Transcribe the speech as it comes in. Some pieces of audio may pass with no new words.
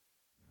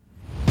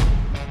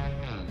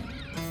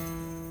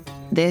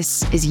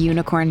This is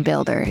Unicorn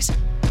Builders,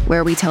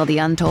 where we tell the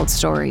untold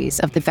stories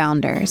of the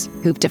founders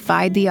who've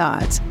defied the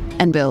odds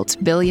and built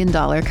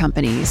billion-dollar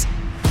companies.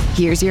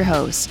 Here's your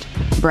host,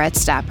 Brett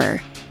Stapper,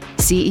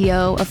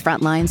 CEO of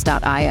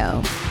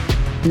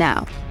Frontlines.io.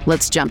 Now,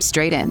 let's jump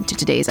straight into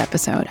today's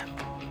episode.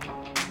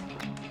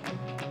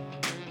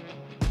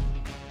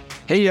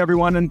 Hey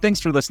everyone, and thanks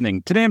for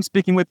listening. Today I'm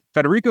speaking with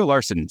Federico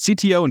Larsen,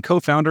 CTO and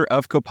co-founder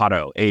of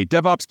Copado, a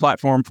DevOps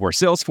platform for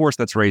Salesforce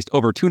that's raised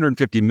over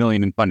 $250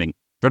 million in funding.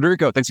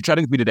 Federico, thanks for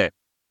chatting with me today.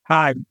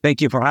 Hi,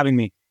 thank you for having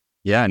me.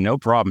 Yeah, no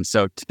problem.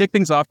 So to kick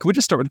things off, can we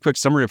just start with a quick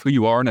summary of who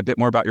you are and a bit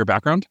more about your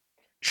background?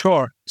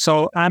 Sure.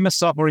 So I'm a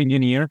software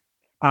engineer.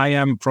 I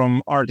am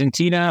from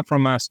Argentina,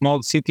 from a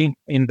small city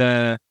in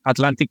the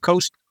Atlantic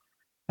coast.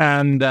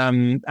 And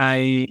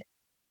I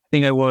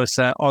think I was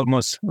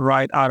almost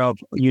right out of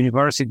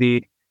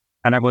university.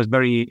 And I was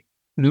very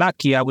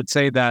lucky, I would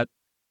say, that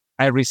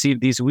I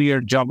received this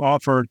weird job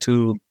offer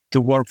to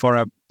work for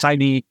a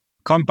tiny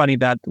company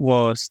that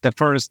was the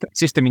first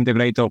system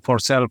integrator for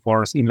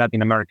Salesforce in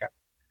Latin America.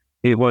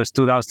 It was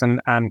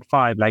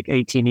 2005, like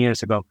 18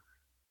 years ago.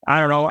 I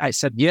don't know. I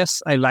said,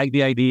 yes, I like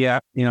the idea.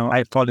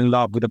 I fall in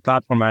love with the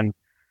platform.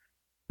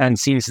 And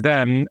since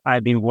then,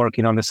 I've been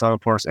working on the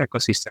Salesforce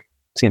ecosystem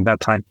since that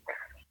time.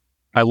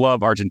 I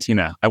love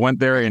Argentina. I went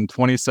there in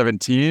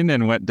 2017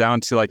 and went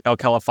down to like El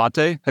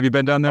Calafate. Have you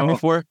been down there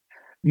before?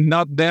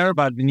 Not there,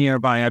 but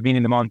nearby. I've been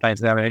in the mountains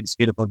there. It's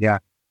beautiful. Yeah.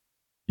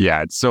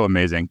 Yeah, it's so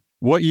amazing.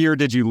 What year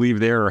did you leave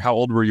there, or how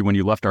old were you when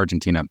you left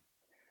Argentina?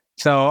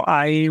 So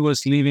I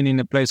was living in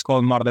a place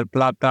called Mar del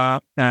Plata,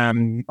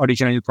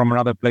 originally from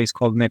another place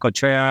called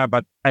Necochea,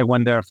 but I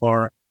went there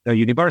for the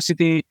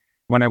university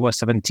when I was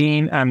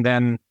 17, and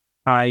then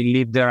I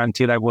lived there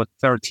until I was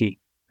 30.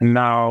 And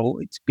now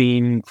it's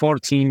been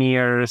 14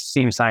 years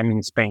since I'm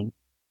in Spain.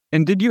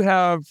 And did you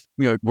have,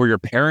 were your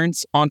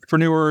parents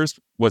entrepreneurs?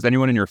 Was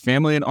anyone in your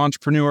family an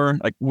entrepreneur?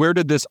 Like, where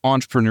did this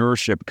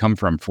entrepreneurship come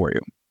from for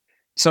you?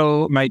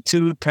 So my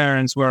two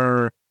parents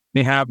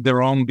they have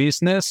their own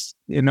business,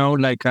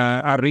 like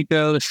a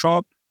retail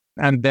shop.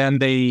 And then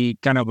they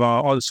kind of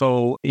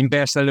also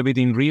invest a little bit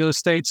in real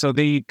estate. So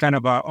they kind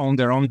of own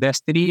their own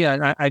destiny.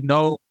 I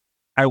know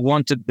I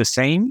wanted the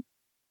same,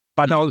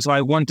 but also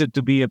I wanted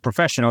to be a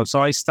professional.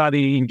 So I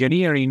studied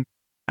engineering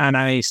and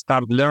I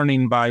started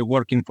learning by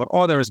working for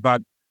others.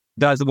 But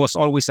that was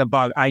always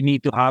about, I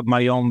need to have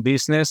my own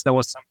business. That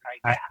was something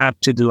I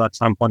had to do at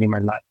some point in my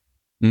life.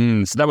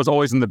 So that was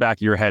always in the back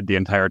of your head the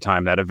entire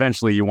time, that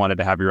eventually you wanted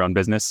to have your own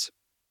business?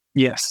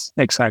 Yes,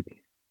 exactly.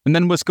 And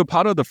then was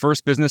Copado the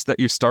first business that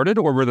you started,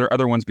 or were there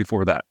other ones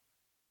before that?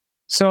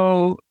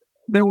 So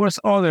there was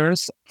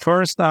others.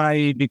 First,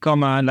 I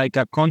become a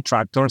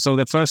contractor. So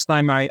the first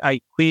time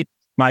I quit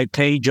my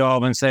pay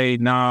job and say,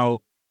 now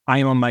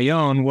I'm on my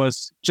own,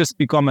 was just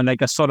becoming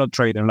like a solo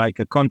trader, like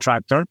a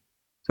contractor.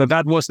 So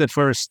that was the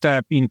first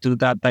step into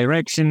that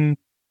direction.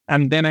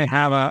 And then I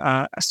have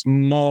a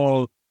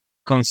small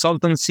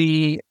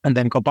consultancy and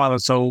then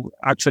Copado. So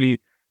actually,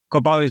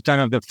 Copado is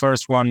kind of the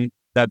first one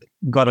that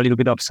got a little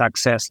bit of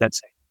success, let's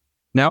say.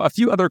 Now, a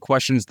few other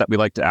questions that we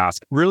like to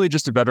ask, really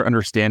just to better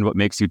understand what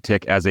makes you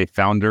tick as a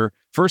founder.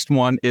 First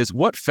one is,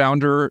 what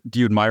founder do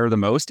you admire the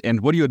most,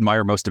 and what do you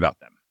admire most about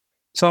them?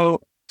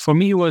 So for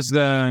me, it was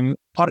the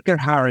Parker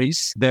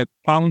Harris, the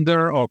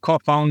founder or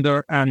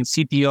co-founder and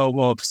CTO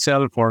of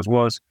Salesforce,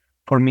 was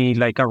for me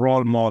like a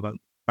role model.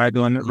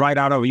 Right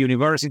out of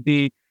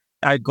university,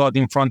 I got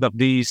in front of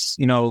this,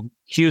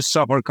 huge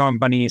software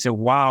company. I said,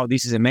 wow,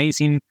 this is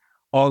amazing,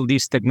 all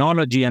this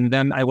technology. And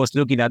then I was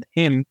looking at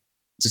him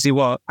to see,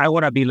 well, I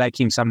want to be like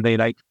him someday,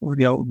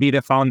 be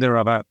the founder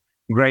of a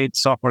great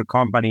software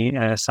company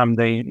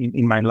someday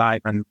in my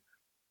life. And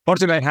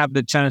fortunately, I have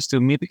the chance to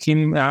meet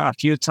him a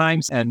few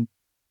times. And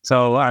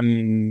so,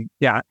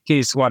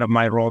 he's one of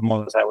my role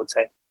models, I would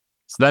say.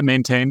 So that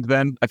maintained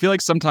then? I feel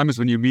like sometimes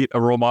when you meet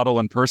a role model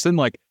in person,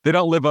 they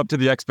don't live up to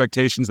the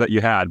expectations that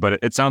you had,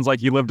 but it sounds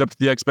like you lived up to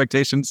the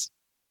expectations.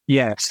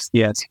 Yes,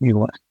 he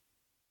was.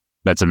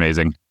 That's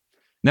amazing.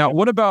 Now,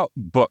 what about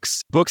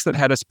books? Books that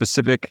had a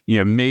specific,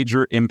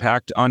 major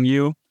impact on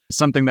you?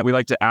 Something that we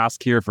like to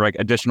ask here for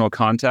additional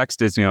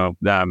context is,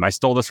 I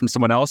stole this from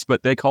someone else,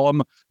 but they call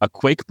them a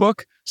quake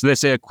book. So they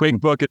say a quake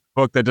book is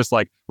a book that just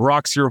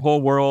rocks your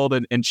whole world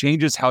and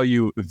changes how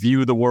you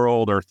view the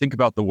world or think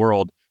about the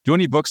world. Do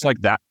any books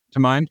like that to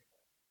mind?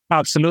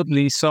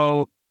 Absolutely.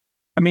 So,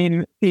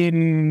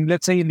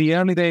 let's say in the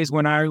early days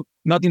when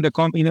not in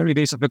the early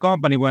days of the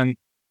company, when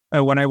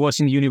I was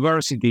in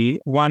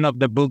university, one of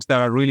the books that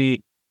I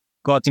really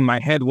got in my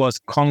head was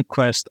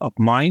Conquest of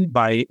Mind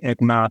by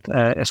Eknath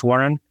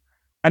Easwaran.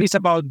 And it's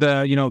about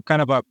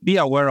be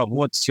aware of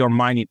what's your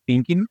mind is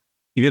thinking.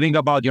 If you think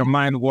about your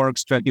mind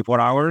works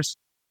 24 hours,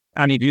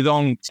 and if you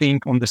don't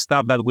think on the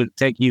stuff that will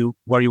take you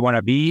where you want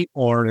to be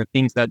or the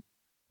things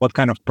what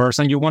kind of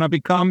person you want to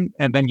become,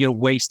 and then you're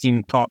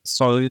wasting thoughts.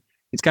 So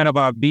it's kind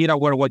of be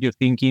aware of what you're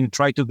thinking,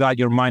 try to guide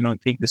your mind on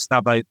the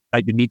stuff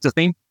that you need to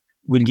think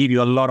will give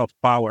you a lot of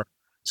power.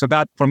 So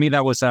that, for me,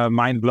 that was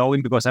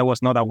mind-blowing because I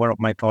was not aware of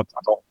my thoughts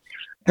at all.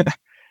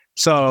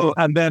 So,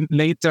 and then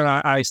later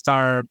I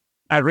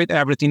read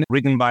everything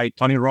written by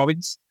Tony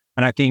Robbins.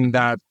 And I think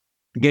that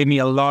gave me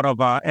a lot of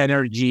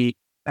energy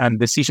and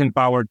decision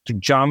power to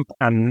jump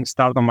and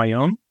start on my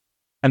own.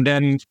 And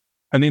then,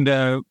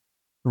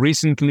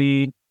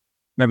 recently,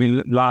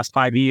 maybe last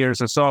 5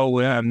 years or so,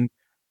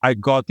 I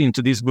got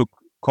into this book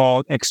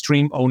called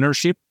Extreme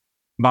Ownership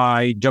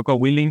by Jocko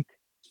Willink,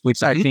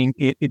 which I think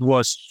it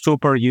was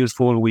super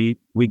useful. We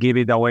give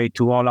it away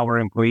to all our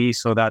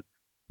employees so that,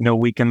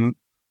 we can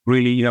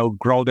really,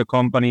 grow the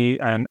company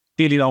and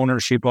feel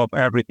ownership of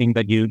everything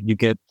that you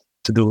get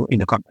to do in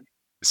the company.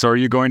 So are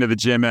you going to the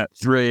gym at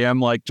 3 a.m.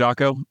 like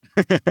Jocko?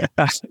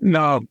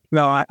 No,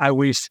 I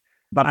wish,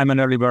 but I'm an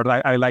early bird.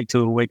 I like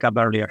to wake up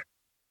earlier.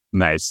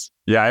 Nice.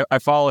 Yeah, I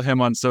follow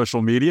him on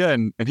social media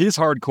and he's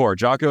hardcore.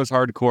 Jocko's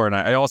hardcore. And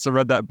I also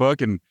read that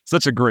book and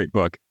such a great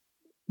book.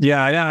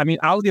 Yeah. I mean,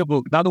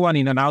 audiobook, that one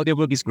in an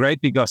audiobook is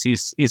great because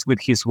he's with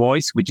his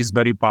voice, which is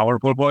very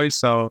powerful voice.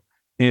 So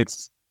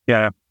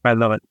I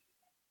love it.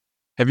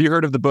 Have you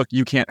heard of the book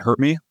You Can't Hurt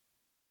Me?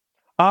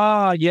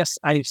 Yes,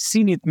 I've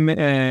seen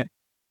it.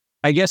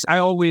 I guess I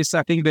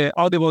think the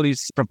Audible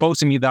is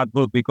proposing me that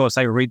book because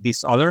I read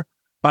this other,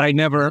 but I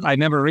never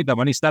read that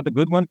one. Is that a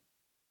good one?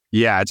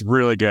 Yeah, it's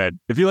really good.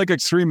 If you like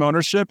extreme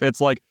ownership, it's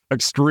like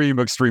extreme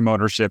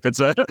ownership. It's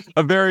a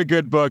very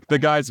good book. The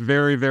guy's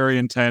very, very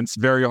intense,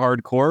 very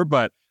hardcore,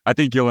 but I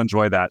think you'll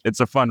enjoy that. It's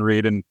a fun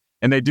read and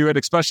they do it,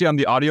 especially on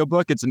the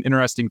audiobook. It's an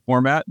interesting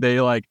format. They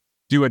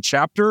do a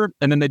chapter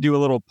and then they do a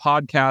little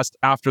podcast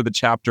after the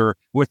chapter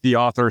with the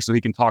author so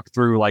he can talk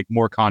through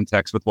more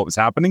context with what was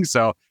happening.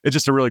 So it's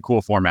just a really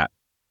cool format.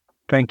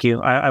 Thank you.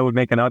 I would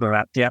make a note of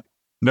that. Yeah.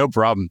 No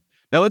problem.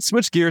 Now let's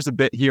switch gears a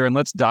bit here and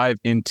let's dive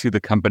into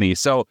the company.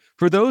 So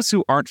for those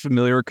who aren't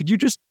familiar, could you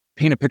just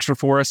paint a picture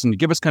for us and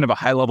give us kind of a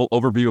high-level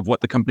overview of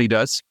what the company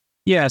does?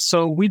 Yeah,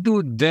 so we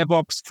do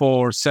DevOps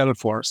for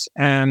Salesforce.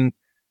 And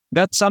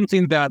that's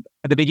something that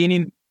at the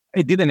beginning,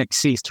 it didn't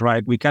exist,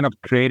 right? We kind of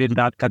created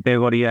that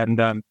category.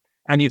 And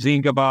you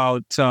think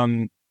about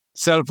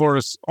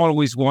Salesforce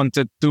always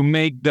wanted to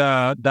make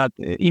that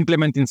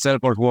implementing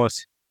Salesforce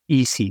was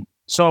easy.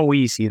 So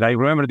easy. I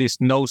remember this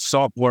no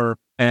software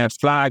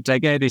flags.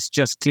 It's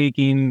just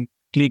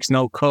clicks,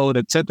 no code,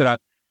 etc.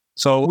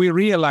 So we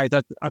realized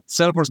that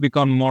Salesforce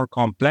become more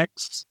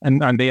complex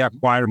and they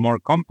acquire more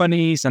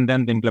companies and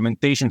then the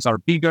implementations are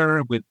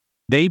bigger.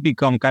 They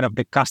become kind of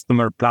the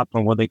customer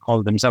platform, what they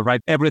call themselves,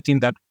 right?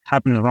 Everything that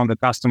happens around the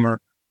customer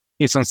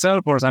is on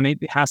Salesforce and it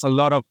has a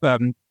lot of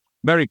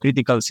very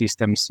critical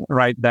systems,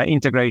 right? The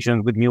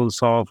integration with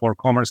MuleSoft or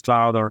Commerce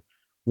Cloud or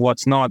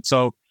what's not.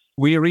 So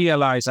we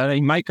realized that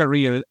in my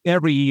career,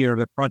 every year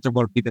the project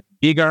will be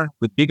bigger,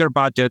 with bigger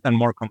budget and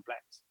more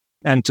complex.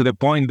 And to the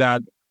point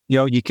that,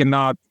 you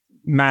cannot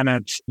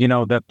manage,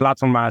 the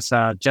platform as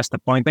just a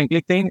point and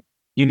click thing.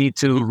 You need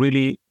to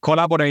really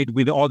collaborate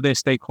with all the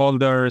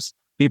stakeholders,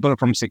 people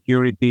from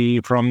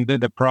security, from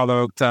the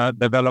product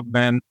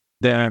development,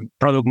 the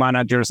product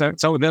managers.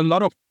 So there are a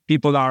lot of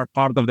people are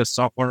part of the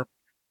software,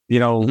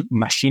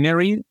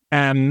 machinery.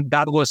 And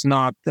that was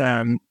not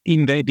in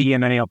the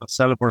DNA of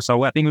Salesforce.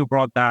 So I think we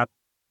brought that,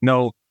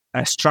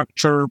 a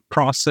structure,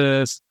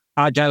 process,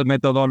 agile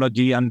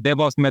methodology, and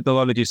DevOps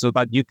methodology so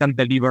that you can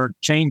deliver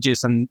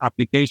changes and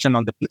application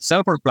on the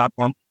Salesforce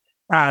platform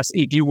as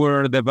if you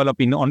were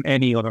developing on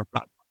any other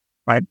platform,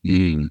 right?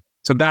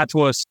 So that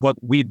was what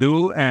we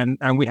do. And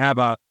we have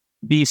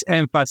this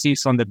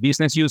emphasis on the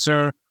business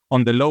user,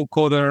 on the low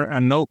coder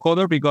and no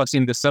coder, because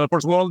in the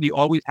Salesforce world, you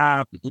always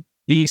have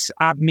these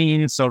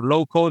admins or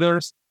low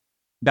coders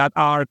that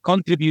are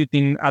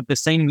contributing at the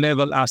same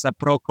level as a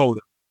pro coder,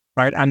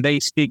 right? And they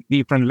speak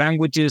different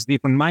languages,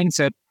 different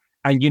mindset,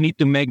 and you need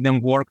to make them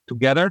work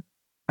together.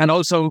 And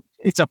also,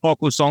 it's a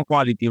focus on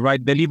quality,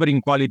 right?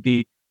 Delivering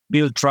quality,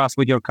 build trust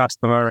with your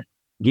customer,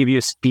 give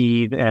you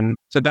speed. And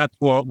so that's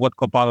what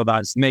Copado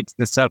does, makes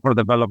the Salesforce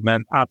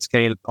development at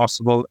scale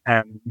possible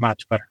and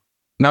much better.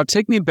 Now,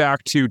 take me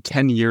back to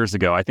 10 years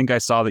ago. I think I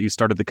saw that you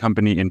started the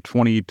company in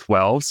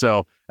 2012,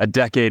 so a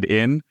decade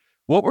in.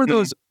 What were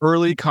those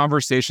early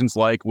conversations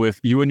like with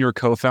you and your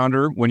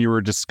co-founder when you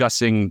were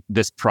discussing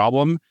this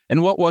problem?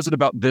 And what was it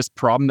about this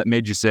problem that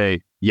made you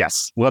say,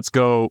 yes, let's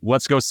go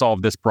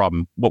solve this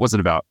problem? What was it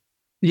about?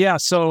 Yeah,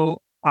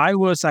 so I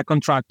was a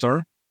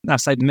contractor,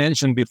 as I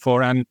mentioned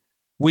before, and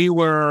we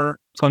were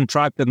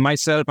contracted,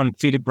 myself and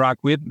Philip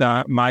Brackwith,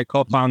 my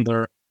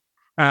co-founder,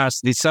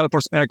 as the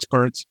Salesforce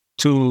experts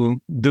to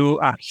do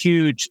a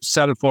huge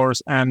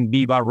Salesforce and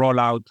Viva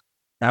rollout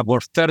for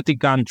 30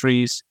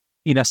 countries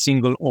in a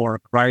single org,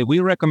 right?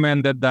 We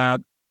recommended that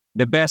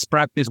the best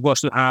practice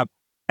was to have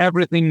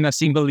everything in a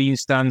single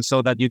instance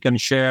so that you can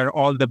share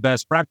all the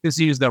best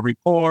practices, the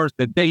reports,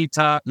 the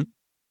data,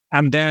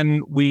 and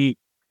then we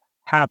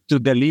have to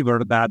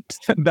deliver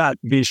that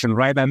vision,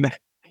 right? And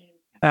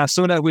as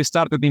soon as we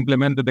started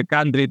implementing the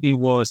country, it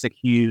was a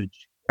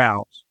huge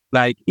chaos.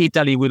 Like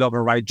Italy would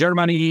override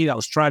Germany,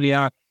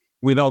 Australia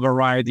would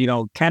override,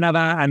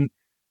 Canada, and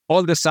all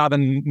of a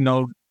sudden,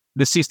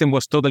 the system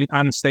was totally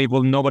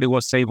unstable. Nobody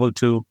was able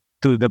to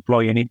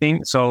deploy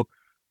anything. So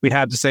we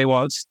had to say,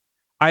 well,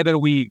 either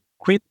we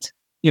quit,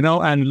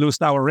 and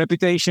lose our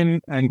reputation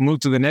and move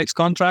to the next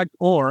contract,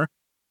 or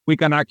we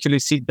can actually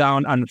sit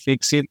down and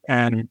fix it.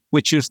 And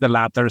we choose the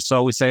latter.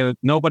 So we say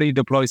nobody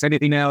deploys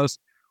anything else.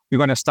 We're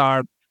going to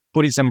start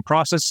putting some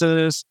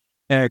processes,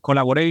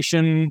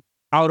 collaboration,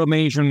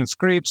 automation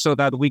scripts so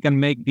that we can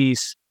make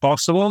this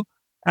possible.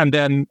 And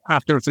then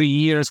after 3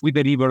 years, we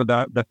delivered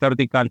the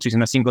 30 countries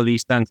in a single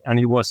instance. And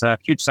it was a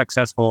huge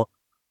success for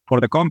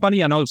the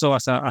company and also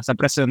as a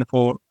precedent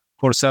for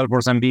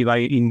Salesforce and Viva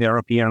in the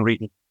European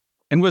region.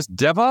 And was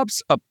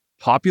DevOps a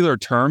popular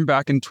term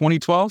back in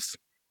 2012?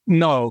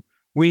 No,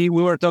 we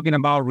were talking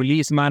about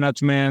release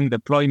management,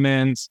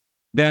 deployments.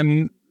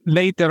 Then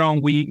later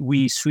on,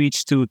 we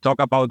switched to talk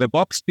about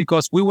DevOps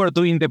because we were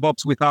doing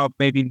DevOps without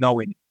maybe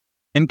knowing.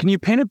 And can you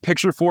paint a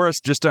picture for us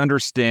just to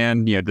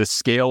understand, the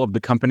scale of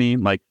the company,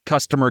 like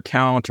customer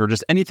count or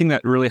just anything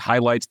that really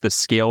highlights the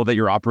scale that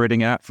you're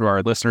operating at for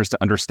our listeners to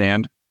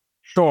understand?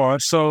 Sure.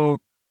 So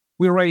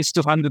we raised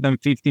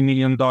 $250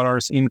 million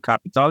in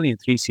capital in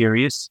 3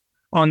 series.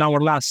 On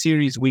our last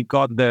series, we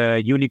got the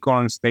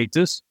unicorn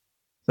status.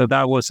 So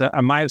that was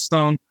a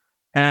milestone.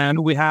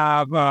 And we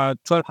have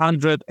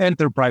 1,200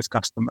 enterprise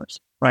customers,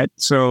 right?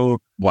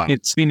 So wow.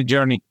 It's been a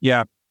journey.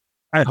 Yeah.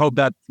 I hope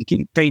that it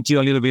can paint you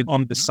a little bit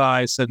on the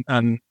size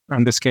and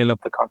the scale of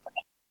the company.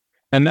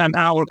 And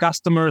our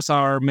customers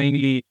are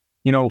mainly,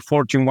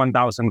 Fortune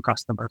 1000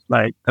 customers,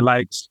 like the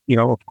likes,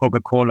 of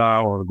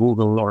Coca-Cola or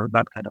Google or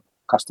that kind of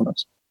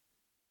customers.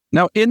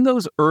 Now, in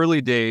those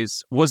early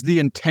days, was the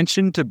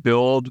intention to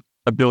build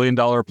a $1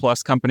 billion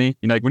plus company?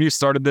 Like when you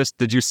started this,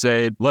 did you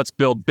say, let's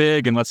build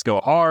big and let's go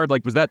hard?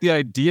 Like, was that the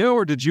idea,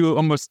 or did you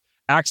almost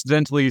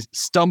accidentally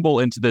stumble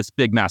into this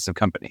big, massive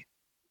company?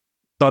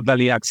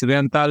 Totally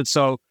accidental.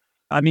 So,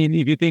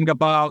 if you think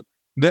about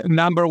the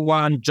number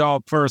one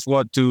job first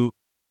was to,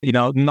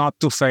 not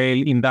to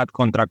fail in that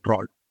contract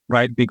role,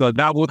 right? Because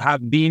that would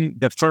have been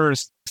the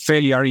first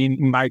failure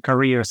in my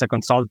career as a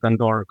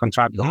consultant or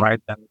contractor,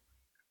 right? And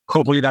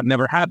hopefully that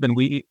never happened.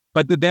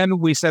 But then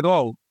we said,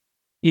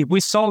 if we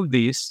solve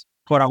this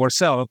for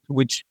ourselves,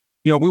 which,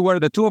 we were,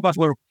 the two of us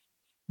were,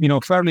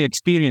 fairly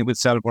experienced with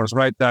Salesforce,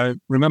 right?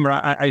 Remember,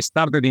 I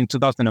started in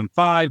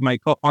 2005. My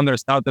co-founder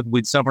started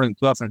with Salesforce in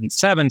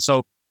 2007.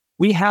 So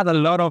we had a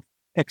lot of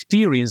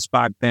experience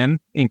back then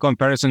in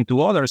comparison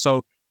to others.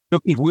 So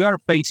look, if we are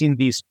facing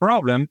this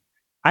problem,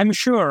 I'm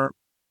sure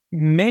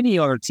many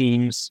other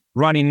teams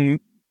running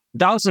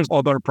thousands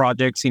of other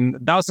projects in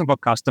thousands of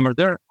customers,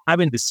 they're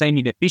having the same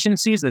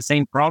inefficiencies, the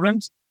same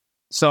problems.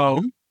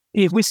 So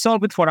if we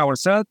solve it for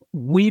ourselves,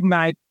 we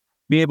might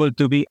be able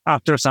to be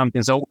after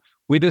something. So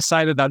we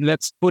decided that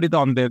let's put it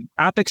on the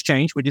App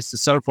Exchange, which is the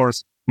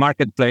Salesforce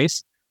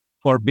marketplace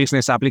for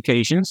business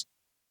applications.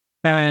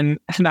 And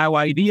our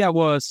idea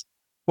was,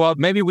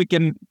 maybe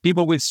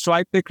people will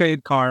swipe the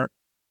credit card,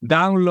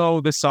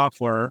 download the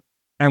software,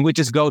 and we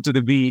just go to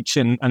the beach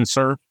and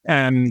surf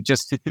and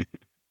just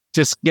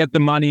get the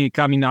money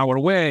coming our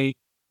way.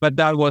 But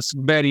that was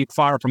very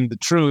far from the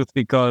truth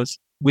because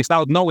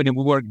without knowing it,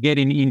 we were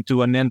getting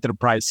into an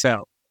enterprise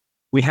sale.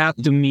 We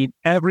had to meet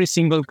every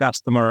single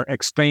customer,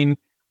 explain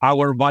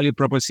our value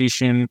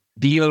proposition,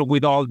 deal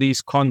with all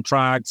these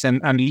contracts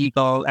and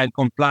legal and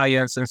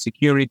compliance and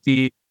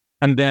security,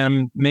 and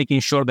then making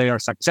sure they are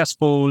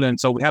successful. And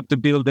so we have to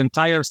build the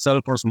entire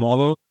Salesforce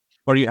model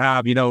where you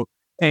have,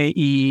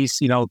 AEs,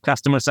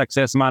 customer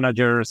success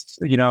managers,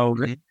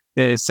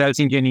 the sales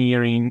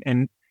engineering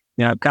and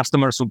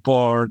customer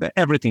support,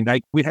 everything.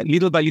 Like we had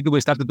little by little, we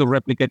started to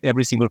replicate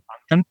every single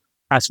function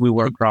as we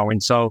were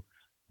growing. So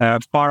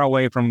far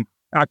away from,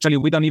 actually,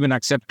 we don't even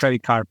accept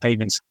credit card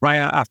payments, right?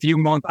 A few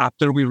months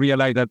after we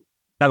realized that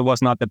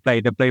was not the play.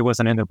 The play was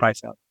an enterprise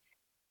sale.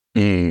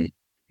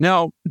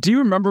 Now, do you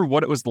remember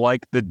what it was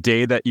like the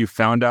day that you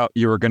found out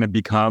you were going to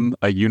become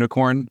a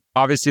unicorn?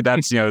 Obviously,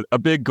 that's a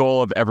big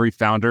goal of every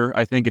founder.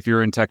 I think if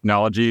you're in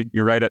technology,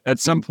 you're right. At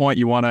some point,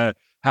 you want to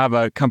have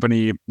a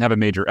company have a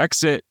major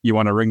exit. You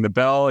want to ring the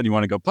bell and you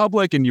want to go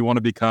public and you want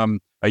to become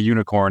a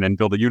unicorn and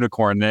build a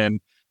unicorn. And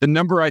the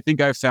number I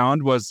think I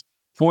found was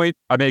I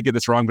may get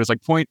this wrong, but it's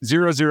like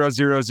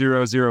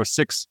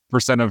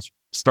 0.000006% of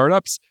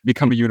startups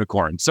become a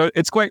unicorn. So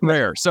it's quite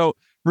rare. So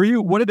for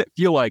you, what did it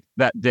feel like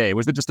that day?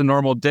 Was it just a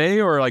normal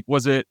day, or like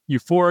was it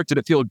euphoric? Did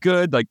it feel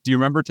good? Like, do you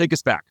remember? Take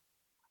us back.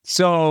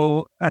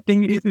 So I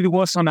think it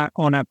was on a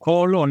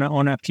call,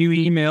 on a few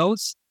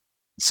emails.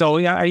 So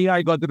yeah,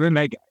 I got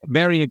like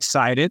very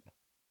excited.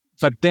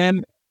 But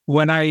then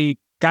when I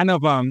kind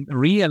of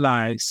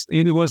realized,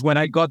 it was when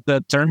I got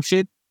the term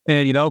sheet,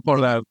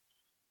 for the.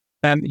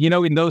 And,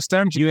 in those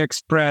terms, you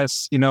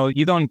express,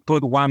 you don't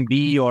put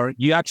 1B or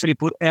you actually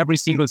put every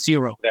single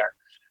zero there,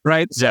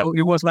 right? So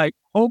it was like,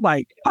 oh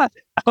my God,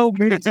 how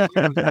many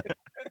zeros?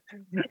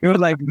 It was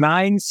like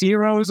 9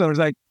 zeros. I was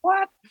like,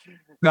 what?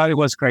 No, it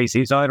was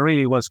crazy. So it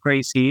really was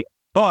crazy.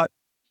 But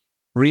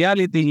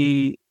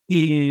reality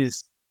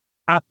is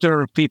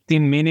after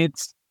 15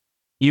 minutes,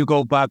 you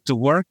go back to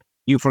work,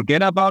 you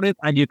forget about it,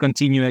 and you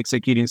continue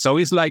executing. So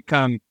it's like,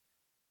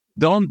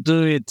 don't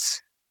do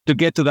it to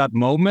get to that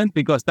moment,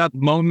 because that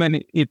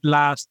moment, it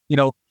lasts,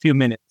 few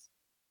minutes.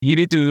 You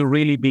need to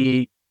really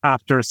be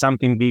after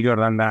something bigger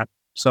than that.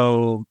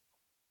 So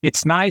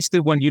it's nice to,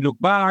 when you look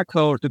back,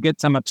 or to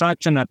get some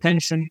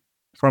attention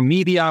from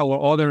media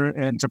or other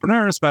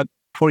entrepreneurs, but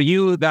for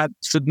you, that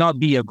should not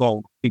be a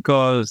goal,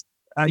 because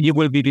you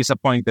will be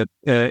disappointed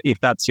if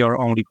that's your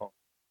only goal.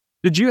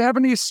 Did you have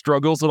any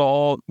struggles at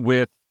all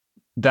with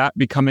that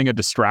becoming a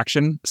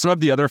distraction? Some of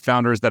the other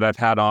founders that I've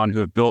had on who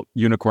have built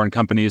unicorn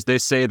companies, they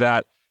say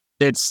that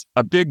it's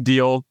a big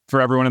deal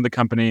for everyone in the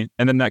company,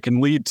 and then that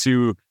can lead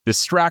to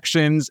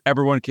distractions.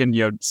 Everyone can,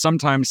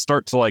 sometimes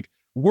start to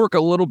work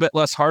a little bit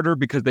less harder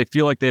because they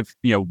feel like they've,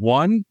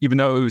 won, even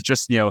though it was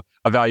just, a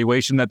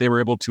valuation that they were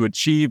able to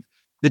achieve.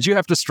 Did you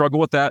have to struggle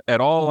with that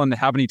at all, and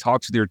have any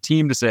talks with your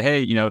team to say,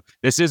 hey,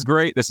 this is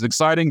great, this is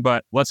exciting,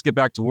 but let's get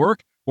back to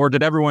work? Or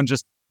did everyone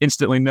just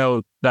instantly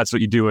know that's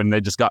what you do and they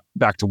just got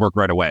back to work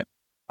right away?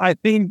 I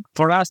think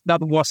for us,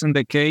 that wasn't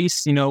the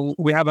case.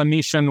 We have a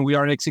mission, we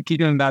are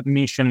executing that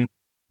mission.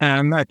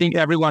 And I think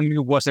everyone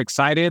was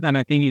excited. And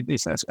I think it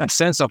is a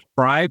sense of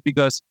pride,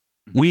 because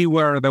we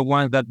were the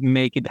ones that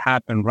make it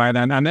happen, right?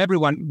 And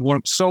everyone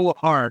worked so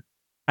hard,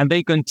 and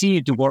they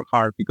continue to work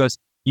hard, because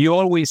you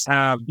always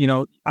have,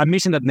 a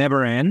mission that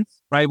never ends,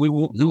 right? We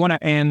want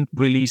to end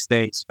release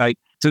days. Like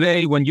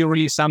today, when you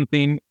release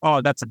something,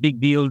 that's a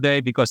big deal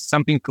day, because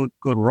something could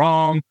go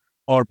wrong,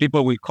 or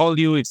people will call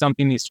you if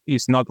something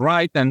is not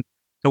right. And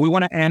so we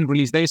want to end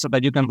release days so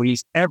that you can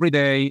release every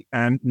day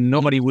and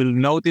nobody will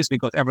notice,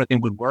 because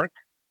everything will work.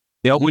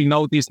 They all will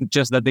notice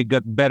just that they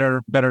get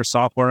better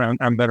software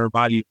and better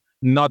value,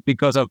 not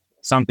because of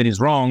something is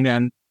wrong.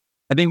 And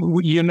I think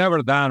you're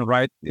never done,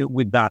 right,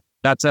 with that.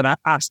 That's an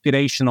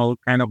aspirational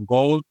kind of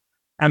goal.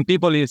 And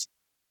people is,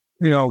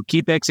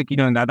 keep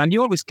executing on that. And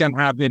you always can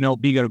have,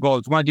 bigger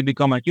goals. Once you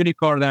become a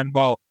unicorn, then,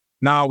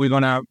 now we're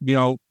going to,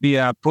 be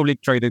a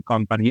public traded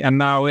company. And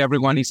now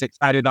everyone is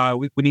excited.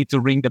 We need to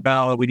ring the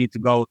bell. We need to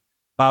go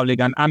public.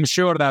 And I'm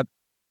sure that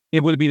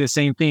it will be the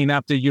same thing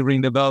after you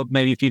ring the bell,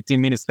 maybe 15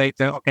 minutes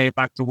later. Okay,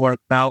 back to work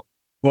now.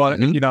 Well,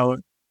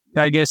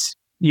 I guess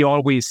you're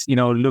always,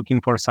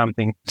 looking for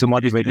something to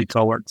motivate you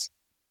towards.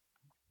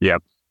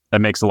 Yep,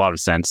 that makes a lot of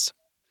sense.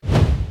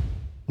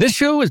 This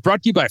show is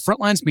brought to you by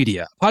Frontlines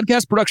Media, a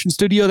podcast production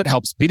studio that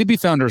helps B2B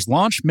founders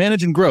launch,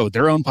 manage, and grow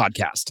their own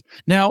podcast.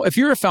 Now, if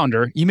you're a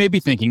founder, you may be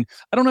thinking,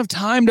 I don't have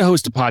time to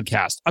host a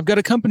podcast. I've got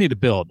a company to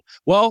build.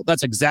 Well,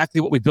 that's exactly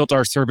what we built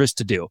our service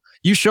to do.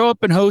 You show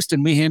up and host,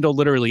 and we handle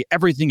literally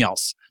everything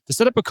else. To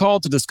set up a call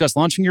to discuss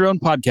launching your own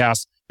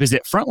podcast,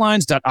 visit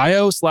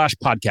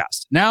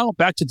frontlines.io/podcast. Now,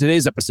 back to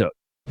today's episode.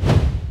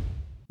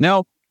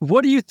 Now,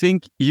 what do you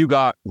think you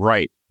got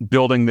right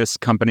building this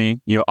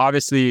company?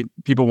 Obviously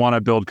people want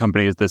to build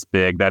companies this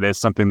big. That is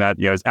something that,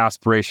 is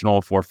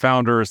aspirational for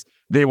founders.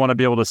 They want to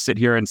be able to sit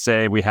here and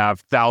say, we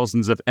have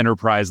thousands of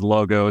enterprise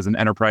logos and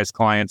enterprise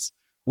clients.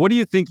 What do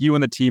you think you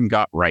and the team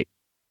got right?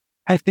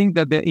 I think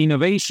that the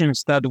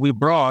innovations that we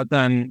brought,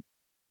 and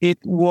it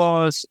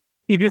was,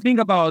 if you think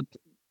about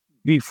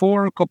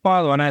before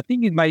Copado, and I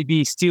think it might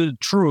be still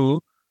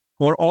true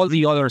for all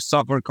the other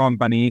software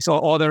companies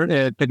or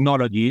other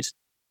technologies,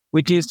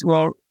 which is,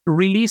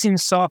 releasing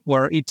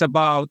software, it's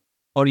about,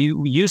 or it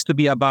used to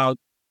be about,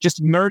 just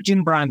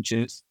merging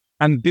branches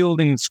and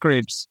building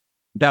scripts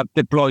that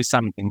deploy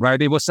something,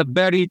 right? It was a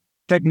very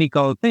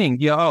technical thing.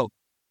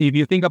 If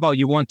you think about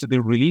you want to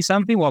release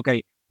something,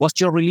 okay, what's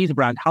your release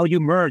branch? How you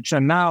merge,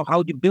 and now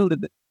how you build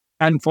it?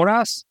 And for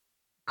us,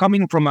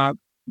 coming from a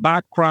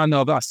background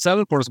of a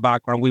Salesforce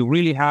background, we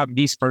really have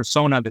this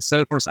persona, the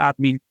Salesforce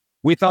admin.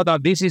 We thought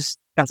that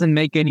doesn't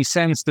make any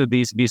sense to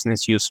these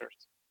business users.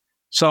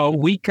 So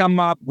we come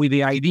up with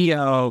the idea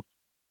of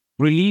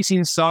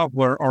releasing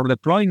software or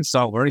deploying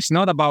software. It's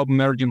not about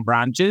merging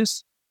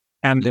branches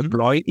and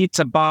deploy. It's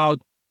about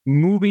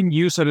moving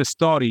user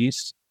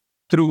stories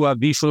through a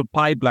visual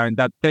pipeline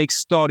that takes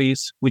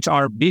stories, which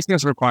are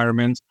business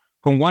requirements,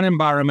 from one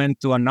environment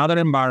to another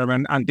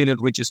environment until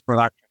it reaches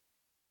production.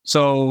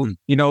 So,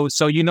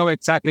 so you know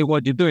exactly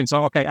what you're doing.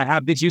 So, okay, I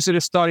have this user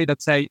story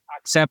that say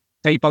accept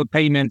PayPal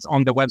payments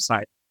on the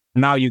website.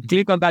 Now you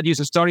click on that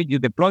user story, you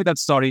deploy that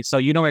story, so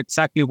you know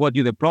exactly what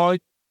you deployed,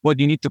 what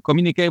you need to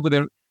communicate with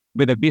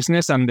the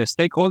business and the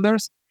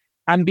stakeholders.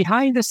 And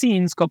behind the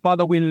scenes,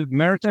 Copado will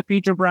merge a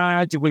feature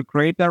branch, it will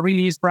create a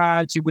release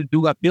branch, it will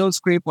do a build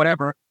script,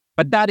 whatever.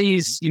 But that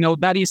is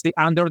the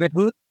under the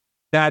hood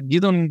that you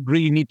don't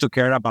really need to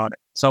care about it.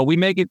 So we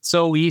make it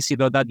so easy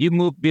though that you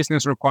move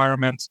business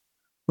requirements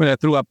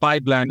through a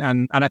pipeline,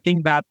 and I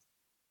think that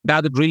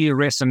really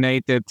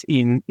resonated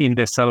in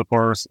the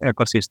Salesforce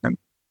ecosystem.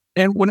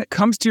 And when it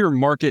comes to your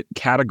market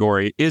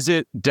category, is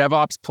it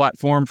DevOps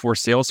platform for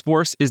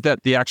Salesforce? Is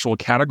that the actual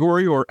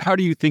category, or how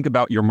do you think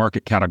about your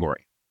market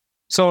category?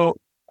 So,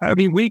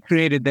 we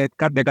created the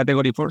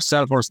category for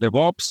Salesforce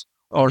DevOps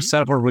or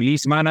Salesforce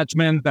Release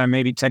Management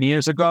maybe 10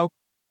 years ago.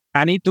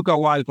 And it took a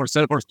while for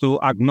Salesforce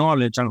to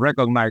acknowledge and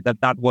recognize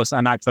that was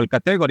an actual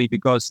category,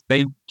 because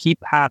they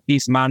have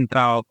this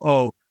mantra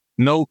of,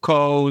 no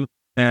code,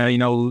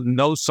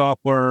 no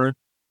software,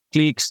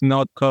 clicks,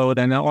 not code,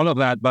 and all of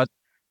that. But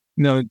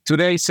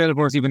today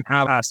Salesforce even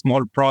have a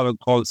small product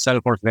called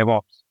Salesforce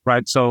DevOps,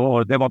 right? So,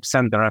 or DevOps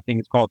Center, I think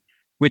it's called,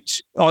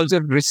 which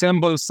also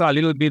resembles a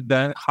little bit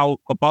how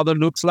Copado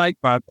looks like,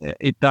 but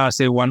it does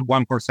a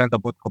 1%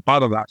 of what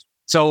Copado does.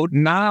 So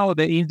now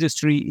the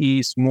industry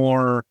is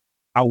more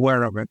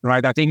aware of it,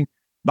 right? I think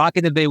back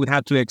in the day, we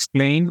had to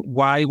explain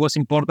why it was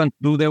important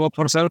to do DevOps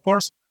for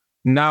Salesforce.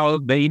 Now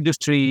the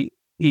industry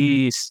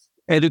is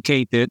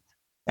educated,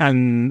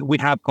 and we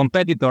have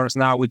competitors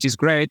now, which is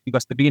great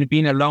because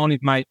being alone,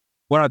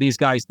 what are these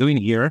guys doing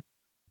here?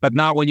 But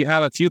now when you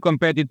have a few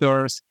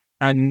competitors,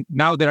 and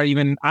now there are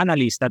even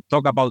analysts that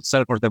talk about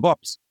Salesforce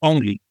DevOps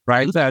only,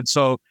 right? And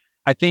so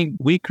I think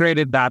we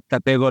created that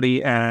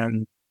category,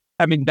 and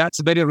I mean, that's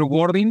very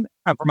rewarding.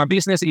 And from a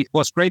business, it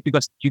was great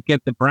because you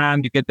get the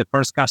brand, you get the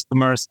first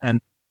customers,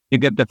 and you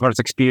get the first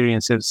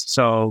experiences.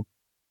 So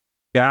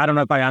yeah, I don't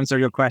know if I answered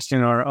your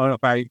question or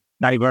if I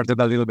diverted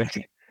a little bit.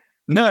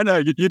 No,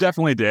 you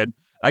definitely did.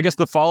 I guess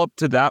the follow-up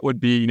to that would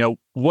be,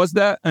 was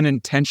that an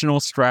intentional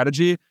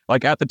strategy?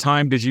 Like at the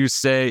time, did you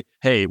say,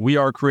 hey, we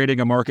are creating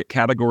a market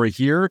category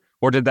here?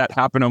 Or did that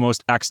happen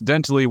almost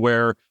accidentally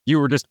where you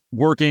were just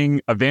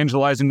working,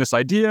 evangelizing this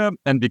idea,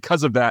 and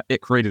because of that,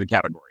 it created a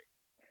category?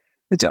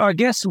 I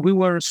guess we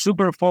were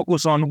super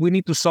focused on, we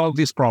need to solve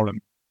this problem,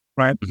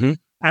 right? Mm-hmm.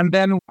 And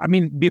then,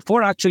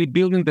 before actually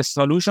building the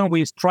solution,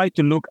 we tried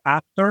to look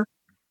after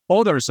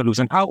other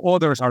solutions, how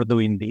others are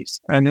doing this,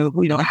 and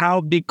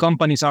how big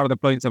companies are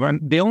deploying them. And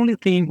the only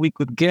thing we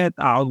could get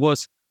out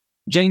was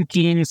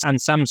Jenkins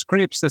and some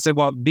scripts that said,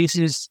 well,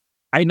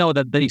 I know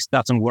that this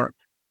doesn't work.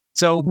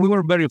 So we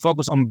were very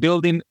focused on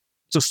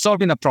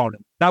solving a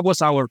problem. That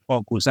was our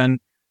focus. And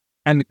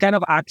kind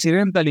of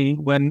accidentally,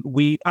 when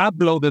we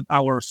uploaded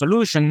our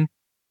solution,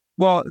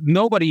 well,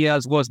 nobody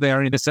else was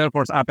there in the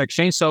Salesforce App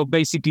Exchange. So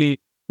basically,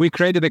 we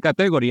created a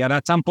category, and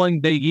at some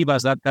point they give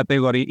us that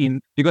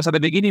category because at the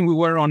beginning we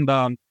were on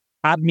the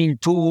admin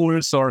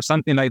tools or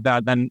something like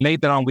that. And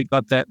later on we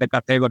got the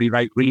category,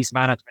 right? Risk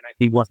management, I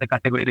think, was the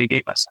category they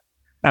gave us.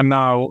 And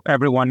now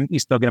everyone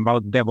is talking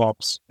about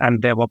DevOps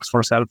and DevOps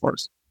for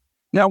Salesforce.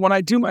 Now, when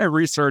I do my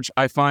research,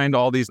 I find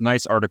all these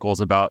nice articles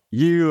about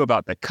you,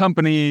 about the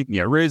company,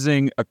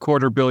 raising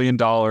 $250 million,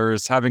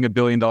 having $1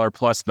 billion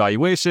plus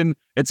valuation.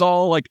 It's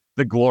all like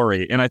the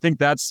glory. And I think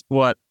that's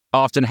what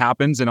often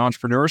happens in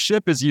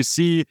entrepreneurship is you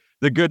see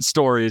the good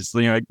stories,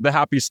 the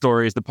happy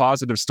stories, the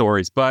positive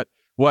stories. But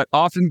what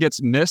often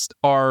gets missed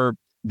are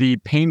the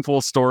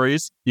painful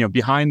stories,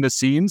 behind the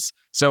scenes.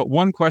 So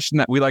one question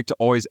that we like to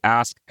always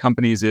ask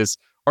companies is,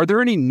 are there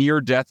any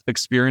near-death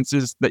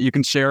experiences that you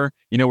can share?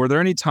 Were there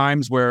any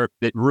times where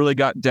it really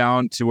got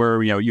down to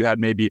where, you had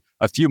maybe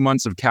a few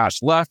months of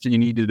cash left and you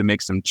needed to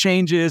make some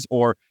changes,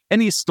 or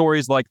any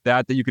stories like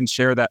that you can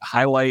share that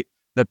highlight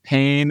the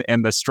pain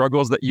and the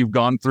struggles that you've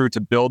gone through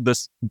to build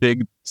this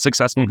big,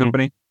 successful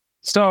company?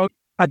 So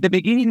at the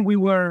beginning, we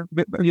were,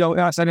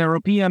 as an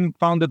European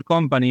founded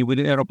company with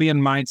an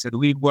European mindset,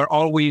 we were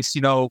always,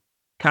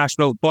 cash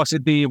flow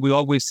positive. We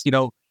always,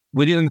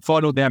 we didn't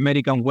follow the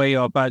American way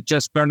of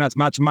just burn as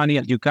much money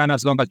as you can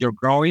as long as you're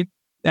growing.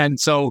 And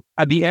so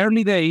at the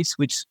early days,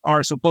 which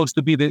are supposed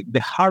to be the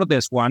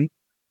hardest one,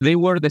 they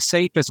were the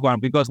safest one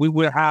because we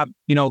will have,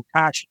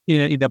 cash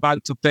in the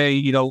bank to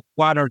pay,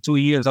 1 or 2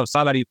 years of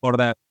salary for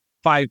the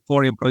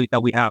 4 employees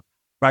that we have,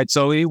 right?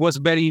 So it was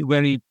very,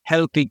 very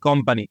healthy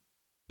company.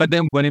 But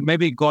then when it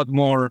maybe got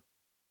more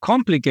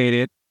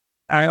complicated,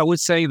 I would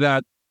say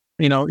that,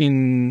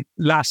 in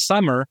last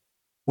summer,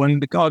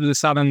 when all of a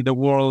sudden the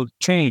world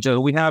changed,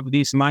 we have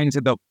this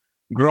mindset of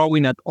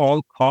growing at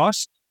all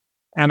costs.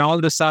 And all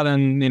of a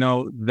sudden,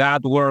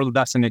 that world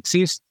doesn't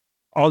exist.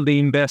 All the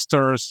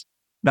investors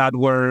that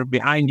were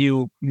behind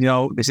you,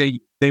 they say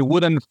they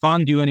wouldn't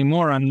fund you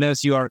anymore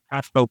unless you are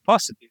cash flow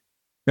positive.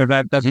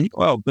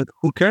 Well, but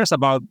who cares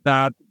about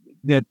that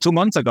 2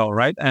 months ago,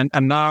 right? And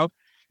now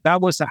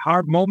that was a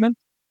hard moment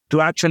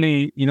to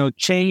actually,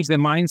 change the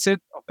mindset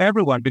of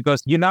everyone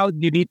because you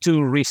need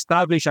to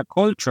reestablish a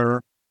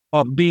culture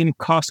of being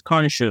cost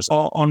conscious,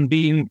 on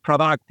being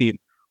productive,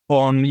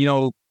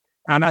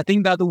 and I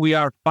think that we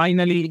are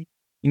finally,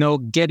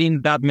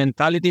 getting that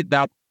mentality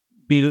that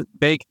be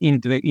baked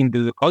into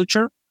the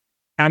culture.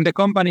 And the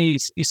company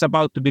is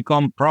about to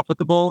become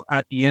profitable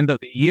at the end of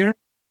the year.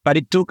 But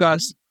it took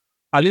us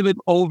a little bit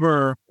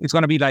over, it's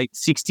going to be like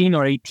 16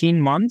 or 18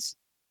 months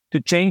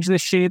to change the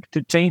shit,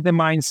 to change the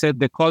mindset,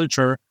 the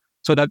culture,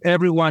 so that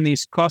everyone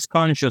is cost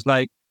conscious.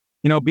 Like,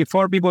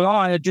 before people,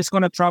 I'm just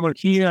going to travel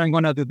here, I'm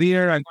going to do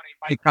there, I'm going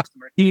to invite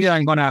customer here,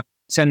 I'm going to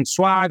send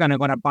swag, and I'm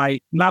going to buy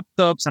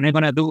laptops, and I'm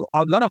going to do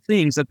a lot of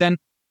things. That then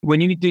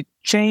when you need to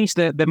change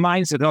the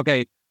mindset,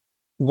 okay,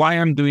 why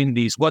I'm doing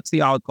this? What's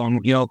the outcome?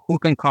 Who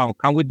can come?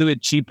 Can we do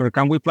it cheaper?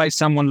 Can we fly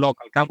someone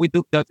local? Can we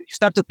do that? You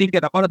start to think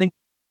about things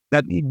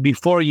that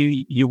before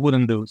you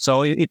wouldn't do.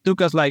 So it took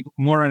us like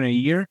more than a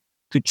year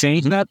to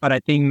change that. But I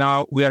think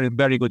now we are in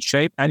very good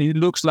shape. And it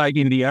looks like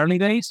in the early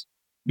days,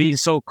 being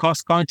so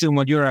cost conscious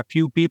when you're a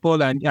few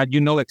people and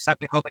you know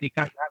exactly how many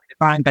cash you have in the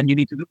bank and you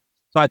need to do.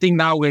 So I think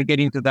now we're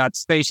getting to that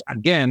stage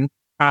again.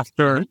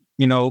 after,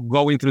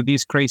 going through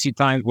these crazy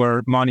times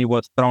where money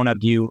was thrown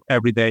at you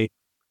every day.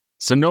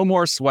 So no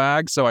more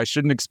swag. So I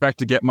shouldn't expect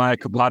to get my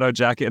Copado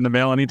jacket in the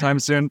mail anytime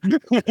soon.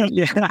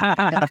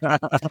 Yeah.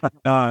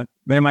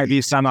 There might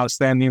be some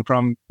outstanding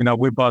from,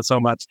 we bought so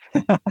much.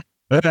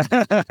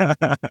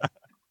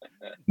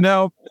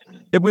 Now,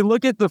 if we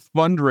look at the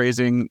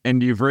fundraising,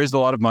 and you've raised a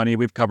lot of money,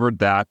 we've covered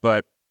that,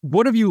 but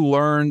what have you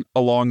learned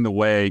along the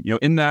way,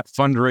 in that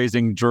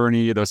fundraising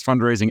journey, those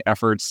fundraising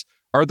efforts?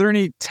 Are there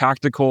any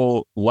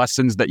tactical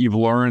lessons that you've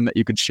learned that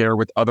you could share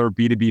with other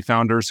B2B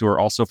founders who are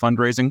also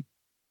fundraising?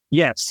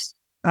 Yes,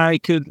 I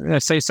could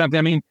say something.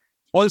 I mean,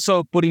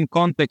 also put in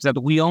context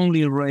that we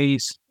only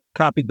raise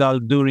capital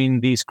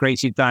during these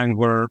crazy times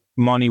where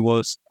money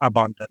was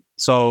abundant.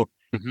 So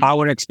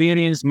our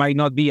experience might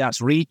not be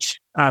as rich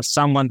as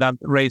someone that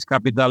raised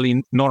capital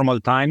in normal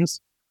times.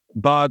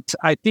 But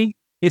I think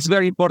it's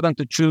very important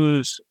to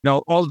choose,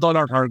 all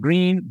dollars are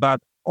green,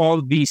 but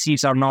all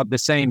VCs are not the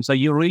same. So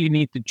you really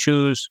need to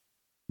choose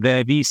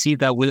the VC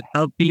that will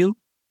help you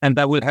and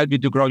that will help you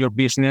to grow your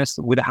business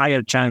with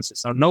higher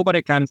chances. So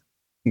nobody can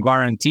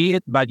guarantee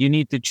it, but you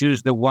need to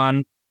choose the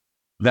one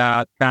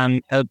that can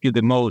help you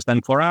the most.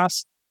 And for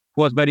us,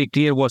 what was very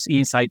clear was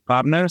Insight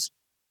Partners,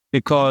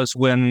 because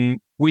when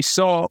we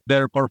saw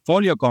their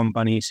portfolio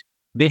companies,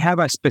 they have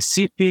a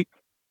specific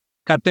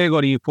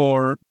category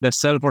for the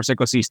Salesforce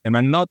ecosystem,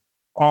 and not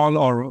all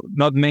or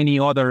not many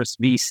others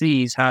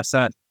VCs has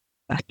a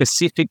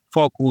specific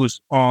focus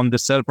on the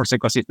Salesforce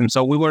ecosystem.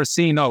 So we were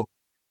seeing,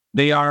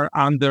 they are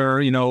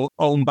under,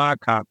 Own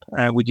Backup,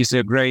 which is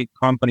a great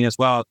company as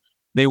well.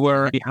 They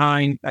were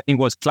behind, I think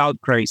it was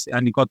Cloud Craze,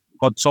 and it got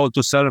sold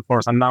to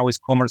Salesforce, and now it's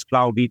Commerce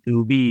Cloud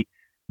B2B.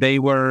 They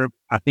were,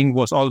 I think,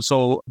 was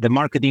also the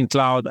Marketing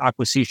Cloud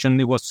acquisition.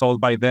 It was sold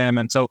by them.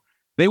 And so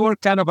they were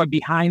kind of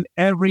behind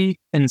every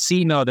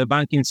nCino, the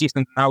banking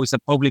system now is a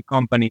public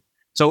company.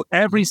 So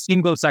every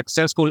single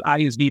successful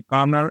ISV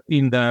partner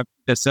in the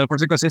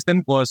Salesforce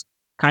ecosystem was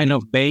kind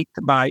of baked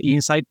by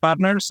Insight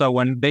Partners. So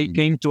when they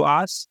came to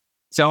us,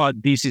 so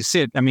this is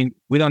it. I mean,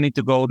 we don't need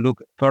to go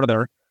look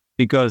further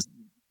because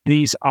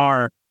these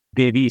are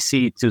the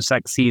VC to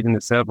succeed in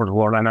the Salesforce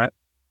world.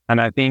 And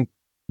I think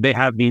they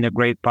have been a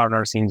great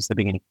partner since the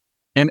beginning.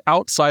 And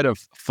outside of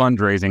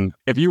fundraising,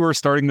 if you were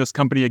starting this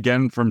company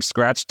again from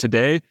scratch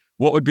today,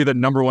 what would be the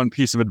number one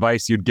piece of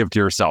advice you'd give to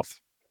yourself?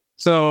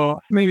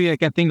 So maybe I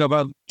can think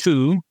about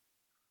two.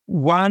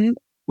 One,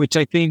 which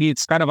I think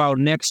is kind of our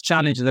next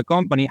challenge as a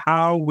company,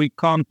 how we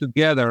come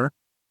together.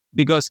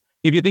 Because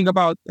if you think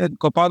about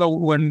Copado,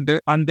 when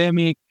the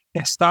pandemic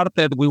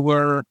started, we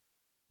were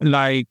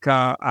like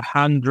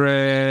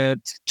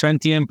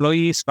 120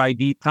 employees. By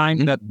the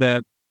time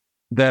that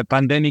the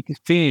pandemic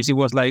finished, it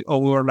was like, we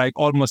were like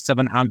almost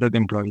 700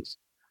 employees.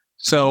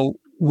 So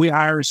we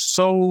hire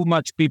so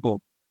much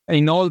people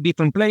in all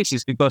different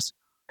places because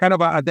kind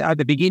of at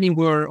the beginning,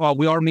 we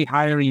only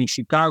hire in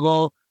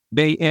Chicago,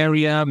 Bay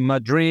Area,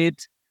 Madrid,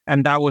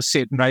 and that was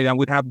it, right? And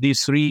we'd have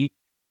these three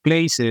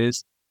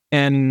places.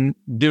 And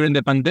during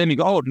the pandemic,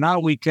 now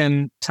we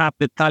can tap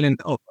the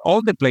talent of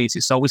all the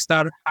places. So we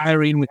start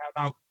hiring. We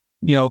have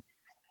now,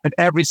 at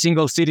every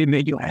single city in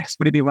the US,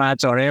 pretty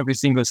much, or every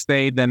single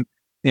state, and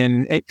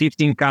in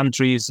 15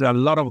 countries, a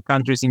lot of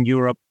countries in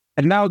Europe.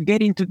 And now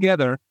getting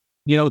together,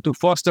 to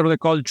foster the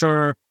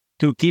culture,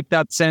 to keep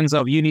that sense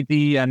of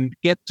unity and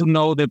get to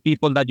know the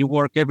people that you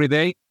work every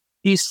day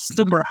is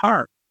super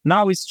hard.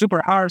 Now it's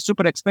super hard,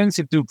 super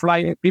expensive to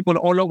fly people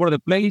all over the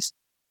place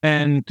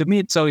and to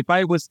meet. So if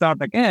I would start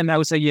again, I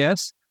would say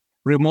yes,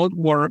 remote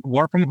work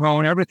from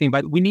home, everything.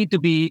 But we need to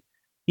be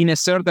in a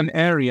certain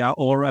area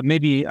or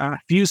maybe a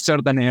few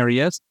certain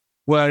areas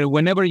where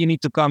whenever you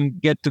need to come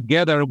get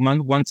together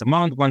once a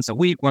month, once a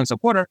week, once a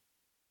quarter,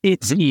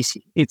 it's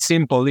easy. It's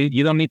simple.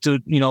 You don't need to,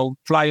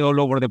 fly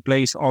all over the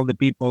place, all the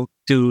people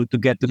to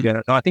get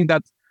together. So I think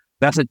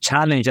that's a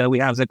challenge that we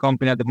have as a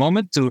company at the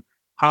moment to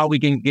how we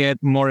can get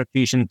more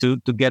efficient to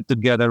get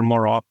together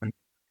more often.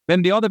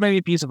 Then the other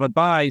maybe piece of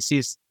advice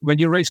is when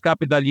you raise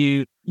capital,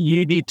 you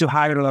need to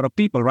hire a lot of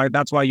people, right?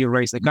 That's why you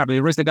raise the capital.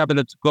 You raise the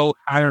capital to go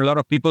hire a lot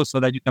of people so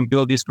that you can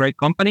build this great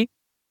company.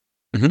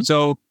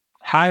 So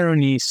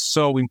hiring is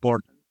so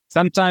important.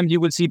 Sometimes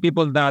you will see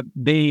people that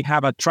they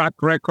have a track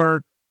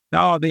record.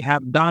 They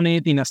have done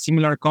it in a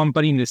similar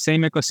company, in the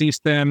same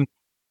ecosystem.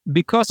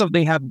 Because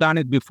they have done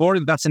it before,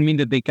 it doesn't mean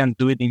that they can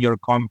do it in your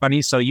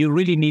company. So you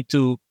really need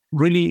to,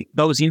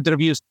 those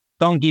interviews,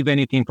 don't give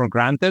anything for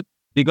granted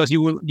because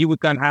you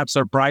can have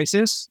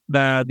surprises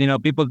that,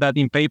 people that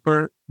in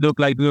paper look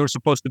like they were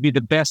supposed to be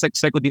the best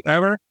executive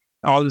ever.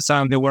 All of a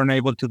sudden, they weren't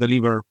able to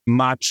deliver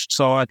much.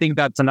 So I think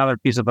that's another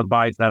piece of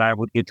advice that I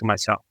would give to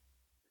myself.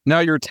 Now,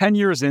 you're 10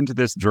 years into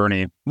this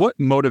journey. What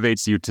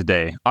motivates you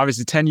today?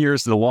 Obviously, 10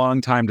 years is a long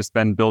time to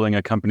spend building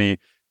a company.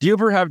 Do you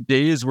ever have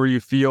days where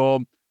you feel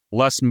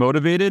less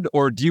motivated,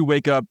 or do you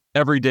wake up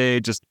every day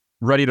just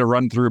ready to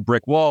run through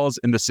brick walls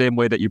in the same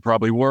way that you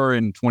probably were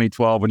in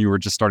 2012 when you were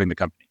just starting the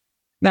company?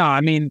 No,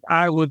 I mean,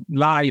 I would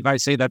lie if I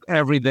say that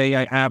every day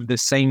I have the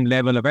same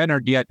level of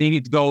energy. I think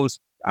it goes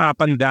up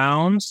and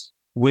downs.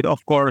 with,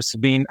 of course,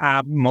 being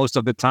up most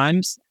of the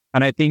times.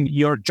 And I think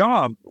your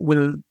job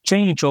will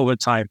change over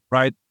time,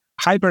 right?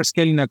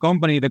 Hyperscaling a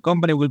company, the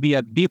company will be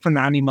a different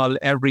animal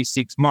every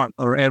 6 months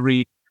or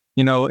every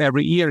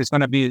year is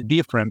going to be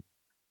different.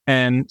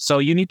 And so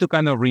you need to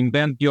kind of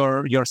reinvent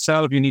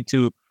yourself. You need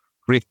to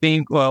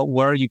rethink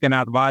where you can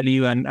add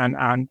value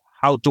and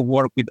how to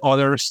work with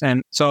others.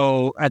 And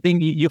so I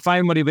think you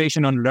find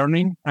motivation on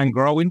learning and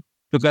growing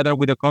together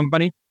with the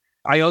company.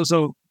 I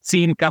also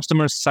seen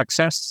customer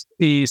success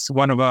is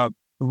one of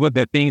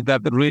the things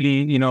that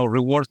really,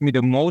 rewards me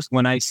the most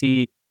when I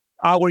see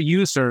our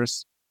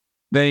users.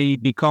 They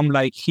become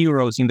like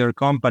heroes in their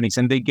companies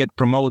and they get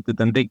promoted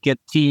and they get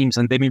teams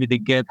and maybe they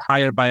get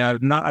hired by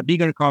a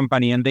bigger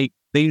company and they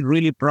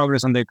really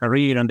progress on their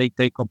career and they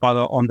take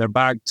Copado on their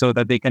back so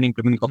that they can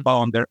implement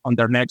Copado on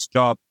their next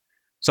job.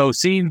 So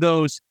seeing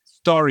those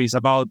stories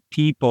about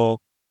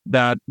people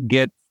that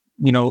get,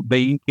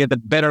 they get a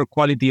better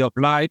quality of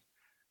life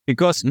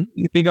because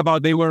you think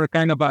about they were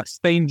kind of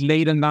staying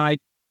late at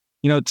night,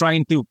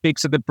 trying to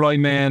fix a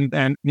deployment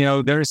and,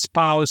 their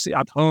spouse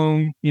at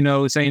home,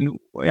 saying,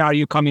 are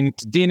you coming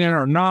to dinner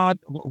or not?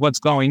 What's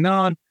going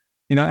on?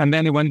 And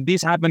then when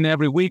this happened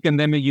every week and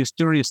then you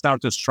still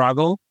start to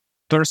struggle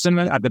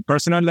at the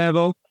personal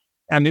level.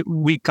 And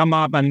we come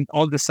up and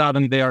all of a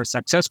sudden they are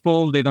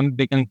successful. They can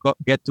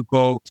get to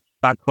go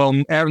back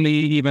home early,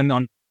 even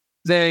on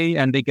day,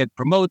 and they get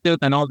promoted.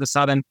 And all of a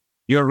sudden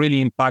you're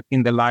really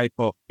impacting the life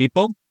of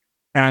people.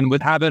 And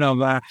with having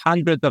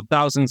hundreds of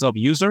thousands of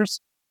users,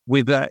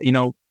 with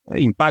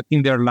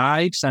impacting their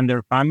lives and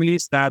their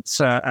families, that's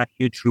a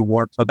huge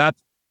reward. So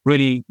that's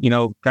really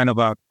kind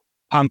of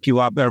pump you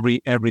up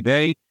every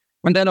day.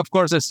 And then of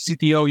course as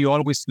CTO, you're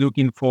always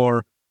looking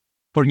for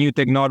new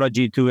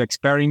technology to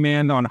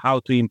experiment on how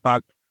to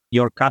impact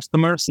your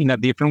customers in a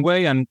different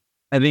way. And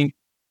I think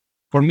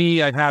for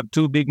me, I have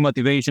two big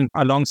motivations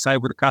alongside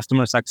with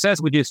customer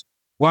success, which is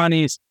one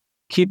is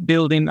keep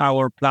building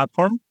our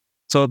platform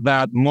so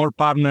that more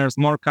partners,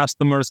 more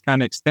customers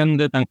can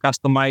extend it and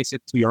customize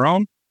it to your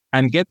own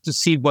and get to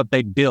see what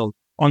they build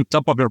on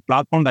top of your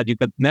platform that you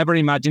could never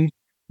imagine.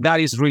 That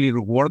is really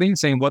rewarding,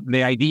 saying what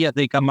the ideas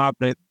they come up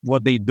with,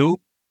 what they do.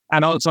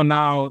 And also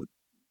now,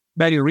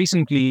 very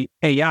recently,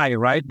 AI,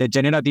 right? The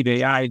generative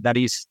AI that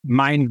is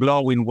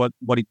mind-blowing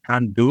what it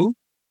can do.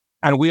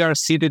 And we are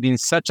seated in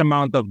such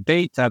amount of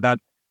data that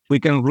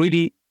we can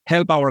really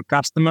help our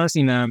customers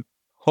in a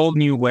whole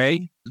new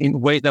way,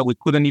 in ways that we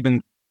couldn't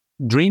even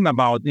dream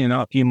about,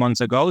 a few months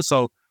ago.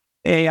 So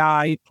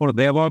AI for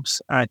DevOps,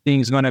 I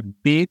think is going to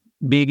be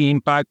big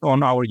impact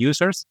on our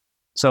users.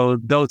 So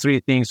those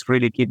three things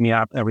really keep me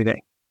up every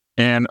day.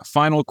 And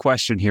final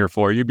question here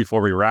for you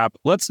before we wrap.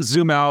 Let's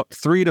zoom out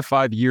 3 to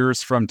 5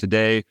 years from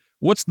today.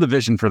 What's the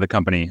vision for the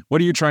company?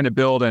 What are you trying to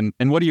build and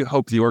what do you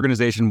hope the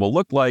organization will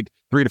look like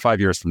 3 to 5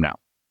 years from now?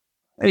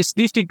 It's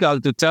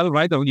difficult to tell,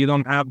 right? You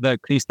don't have the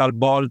crystal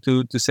ball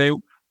to say,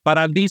 but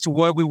at least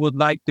where we would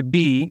like to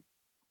be.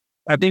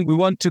 I think we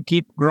want to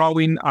keep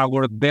growing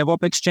our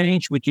DevOps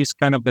exchange, which is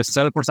kind of the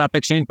Salesforce app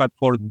exchange, but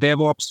for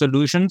DevOps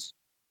solutions,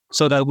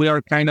 so that we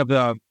are kind of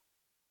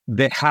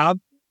the hub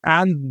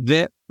and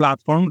the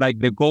platform, like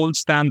the gold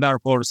standard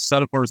for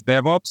Salesforce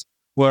DevOps,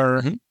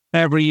 where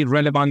every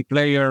relevant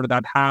player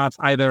that has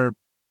either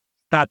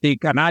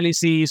static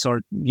analysis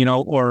or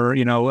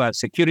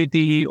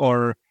security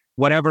or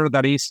whatever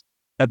that is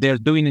that they're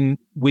doing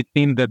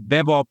within the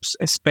DevOps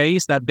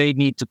space, that they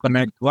need to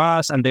connect to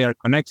us and they are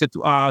connected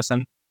to us,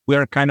 and we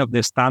are kind of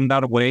the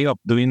standard way of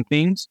doing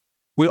things.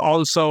 We're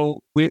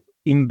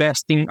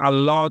investing a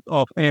lot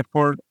of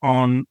effort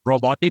on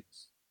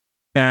robotics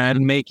and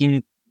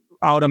making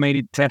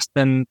automated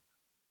testing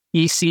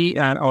easy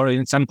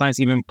or sometimes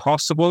even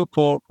possible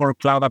for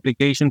cloud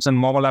applications and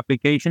mobile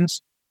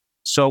applications.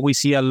 So we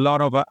see a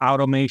lot of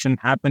automation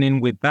happening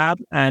with that,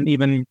 and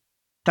even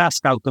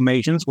task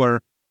automations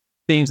where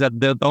things that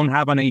they don't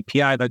have an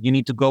API that you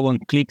need to go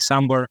and click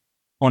somewhere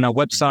on a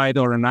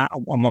website or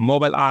on a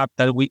mobile app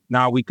that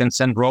we can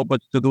send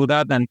robots to do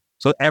that. And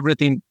so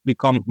everything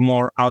becomes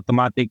more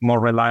automatic, more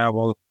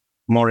reliable,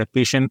 more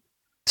efficient.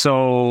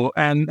 So,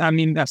 and I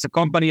mean, as a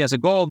company, as a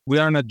goal, we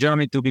are on a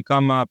journey to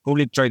become a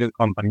public traded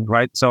company,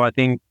 right? So I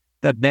think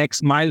the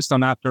next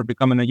milestone after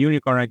becoming a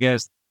unicorn, I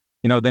guess,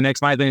 the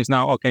next milestone is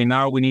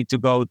now we need to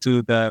go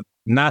to the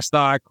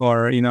NASDAQ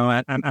or,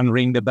 and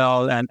ring the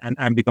bell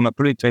and become a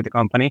public traded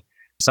company.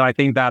 So I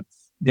think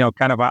that's,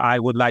 kind of, I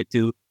would like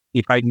to,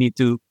 if I need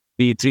to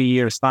be 3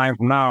 years time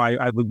from now,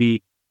 I would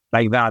be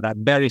like that, a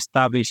very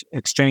established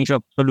exchange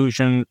of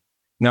solutions,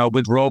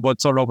 with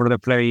robots all over the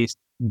place,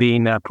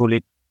 being a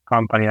public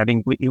company. I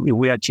think if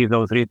we achieve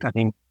those three, I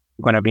think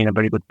we're going to be in a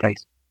very good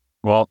place.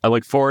 Well, I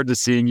look forward to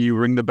seeing you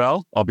ring the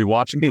bell. I'll be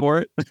watching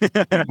for it.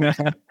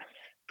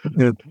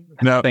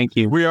 No, thank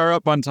you. We are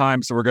up on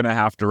time, so we're going to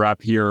have to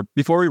wrap here.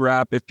 Before we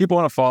wrap, if people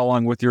want to follow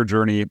along with your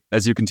journey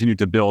as you continue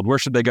to build, where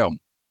should they go?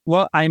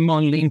 Well, I'm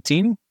on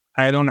LinkedIn.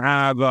 I don't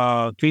have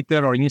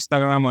Twitter or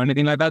Instagram or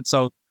anything like that.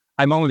 So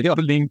I'm only on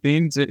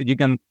LinkedIn. So you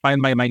can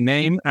find my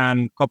name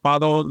and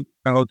Copado. You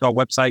can go to our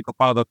website,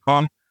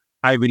 copado.com.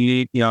 I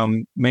believe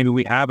maybe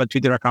we have a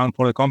Twitter account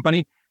for the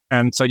company,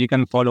 and so you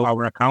can follow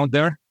our account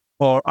there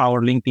or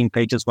our LinkedIn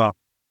page as well.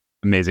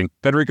 Amazing.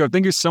 Federico,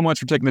 thank you so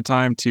much for taking the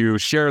time to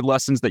share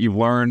lessons that you've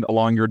learned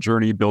along your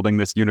journey building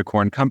this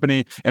unicorn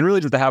company and really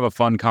just to have a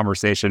fun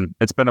conversation.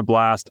 It's been a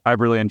blast. I've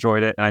really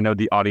enjoyed it, and I know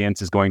the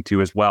audience is going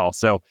to as well.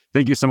 So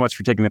thank you so much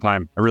for taking the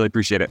time. I really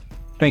appreciate it.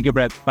 Thank you,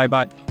 Brett.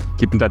 Bye-bye.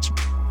 Keep in touch.